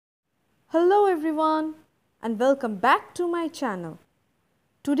Hello everyone and welcome back to my channel.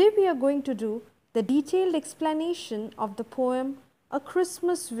 Today we are going to do the detailed explanation of the poem A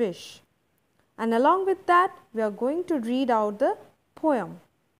Christmas Wish, and along with that we are going to read out the poem.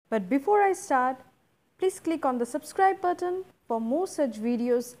 But before I start, please click on the subscribe button for more such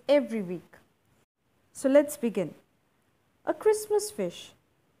videos every week. So let's begin. A Christmas Wish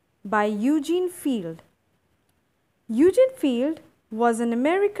by Eugene Field. Eugene Field was an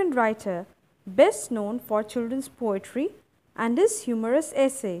American writer best known for children's poetry and his humorous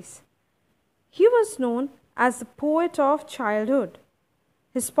essays. He was known as the poet of childhood.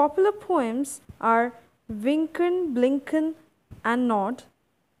 His popular poems are Winkin', Blinkin' and Nod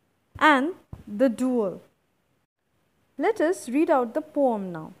and The Duel. Let us read out the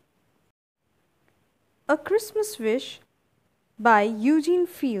poem now. A Christmas Wish by Eugene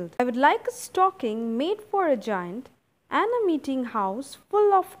Field. I would like a stocking made for a giant and a meeting house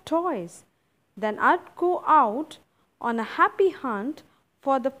full of toys. Then I'd go out on a happy hunt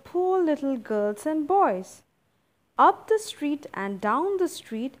for the poor little girls and boys. Up the street and down the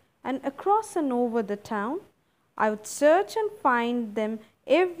street and across and over the town, I would search and find them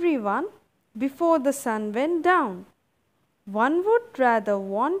everyone before the sun went down. One would rather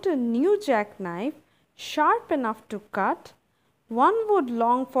want a new jackknife sharp enough to cut. One would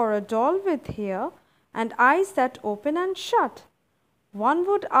long for a doll with hair and eyes that open and shut. One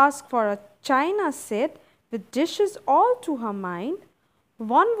would ask for a china set with dishes all to her mind.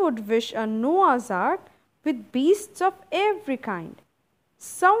 One would wish a Noah's Ark with beasts of every kind.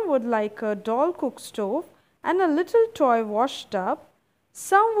 Some would like a doll cook stove and a little toy washtub.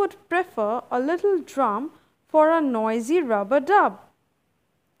 Some would prefer a little drum for a noisy rubber dub.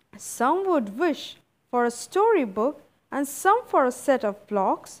 Some would wish for a storybook and some for a set of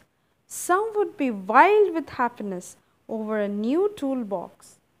blocks. Some would be wild with happiness over a new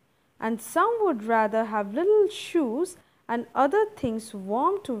toolbox, and some would rather have little shoes and other things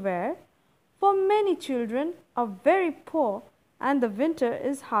warm to wear, for many children are very poor and the winter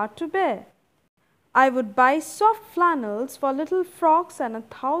is hard to bear. I would buy soft flannels for little frocks and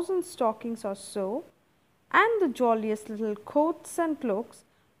 1,000 stockings or so, and the jolliest little coats and cloaks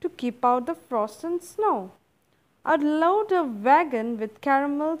to keep out the frost and snow. I'd load a wagon with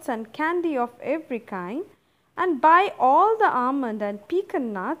caramels and candy of every kind, and buy all the almond and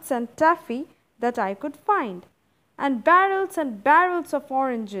pecan nuts and taffy that I could find, and barrels of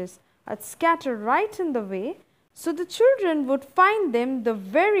oranges I'd scatter right in the way, so the children would find them the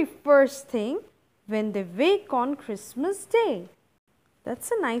very first thing when they wake on Christmas Day. That's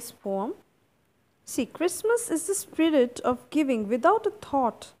a nice poem. See, Christmas is the spirit of giving without a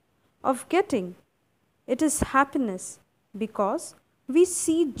thought of getting. It is happiness because we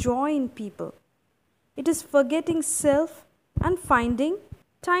see joy in people. It is forgetting self and finding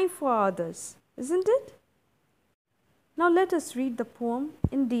time for others, isn't it? Now let us read the poem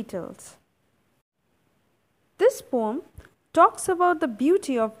in details. This poem talks about the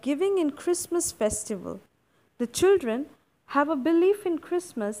beauty of giving in Christmas festival. The children have a belief in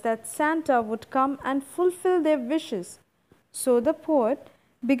Christmas that Santa would come and fulfill their wishes. So the poet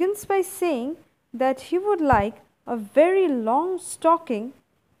begins by saying that he would like a very long stocking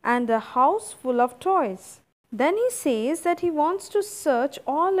and a house full of toys. Then he says that he wants to search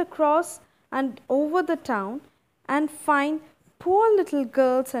all across and over the town and find poor little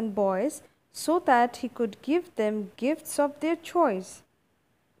girls and boys so that he could give them gifts of their choice.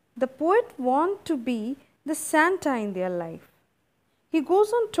 The poet wants to be the Santa in their life. He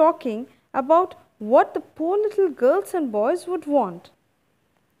goes on talking about what the poor little girls and boys would want.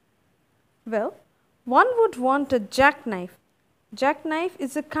 Well, one would want a jackknife. Jackknife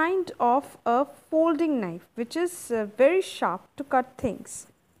is a kind of a folding knife which is very sharp to cut things.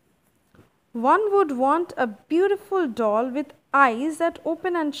 One would want a beautiful doll with eyes that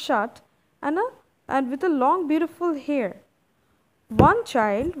open and shut and with a long beautiful hair. One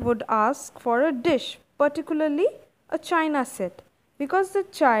child would ask for a dish, particularly a china set, because the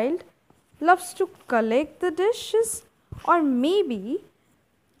child loves to collect the dishes or maybe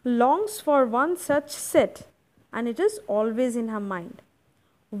longs for one such set, and it is always in her mind.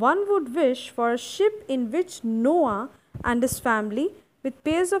 One would wish for a ship in which Noah and his family with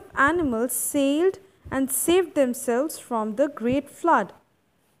pairs of animals sailed and saved themselves from the great flood.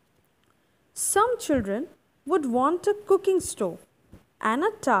 Some children would want a cooking stove and a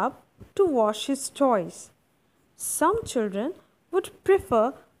tub to wash his toys. Some children would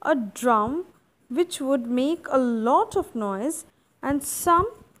prefer a drum which would make a lot of noise, and some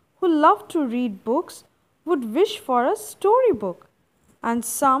who love to read books would wish for a storybook, and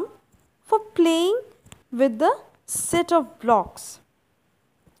some for playing with the set of blocks.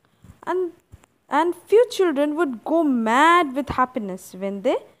 and few children would go mad with happiness when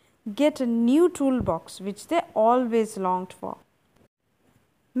they get a new toolbox which they always longed for.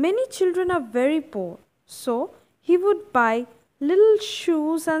 Many children are very poor, so he would buy little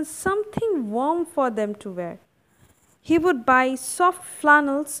shoes and something warm for them to wear. He would buy soft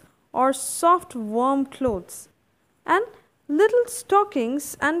flannels or soft warm clothes and little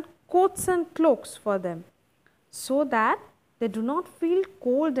stockings and coats and cloaks for them so that they do not feel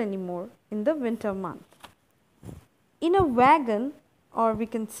cold anymore in the winter month. In a wagon, or we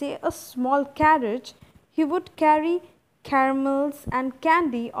can say a small carriage, he would carry caramels and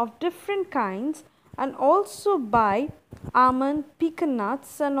candy of different kinds and also buy almond, pecan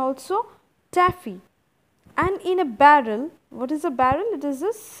nuts and also taffy. And in a barrel, what is a barrel? It is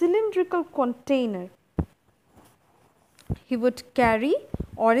a cylindrical container. He would carry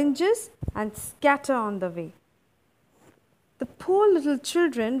oranges and scatter on the way. The poor little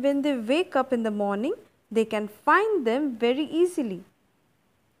children, when they wake up in the morning, they can find them very easily,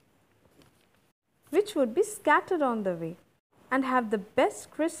 which would be scattered on the way, and have the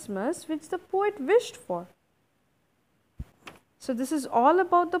best Christmas which the poet wished for. So this is all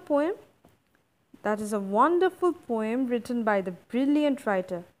about the poem. That is a wonderful poem written by the brilliant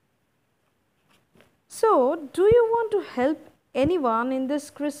writer. So, do you want to help anyone in this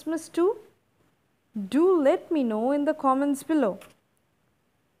Christmas too? Do let me know in the comments below.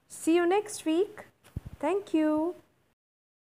 See you next week. Thank you.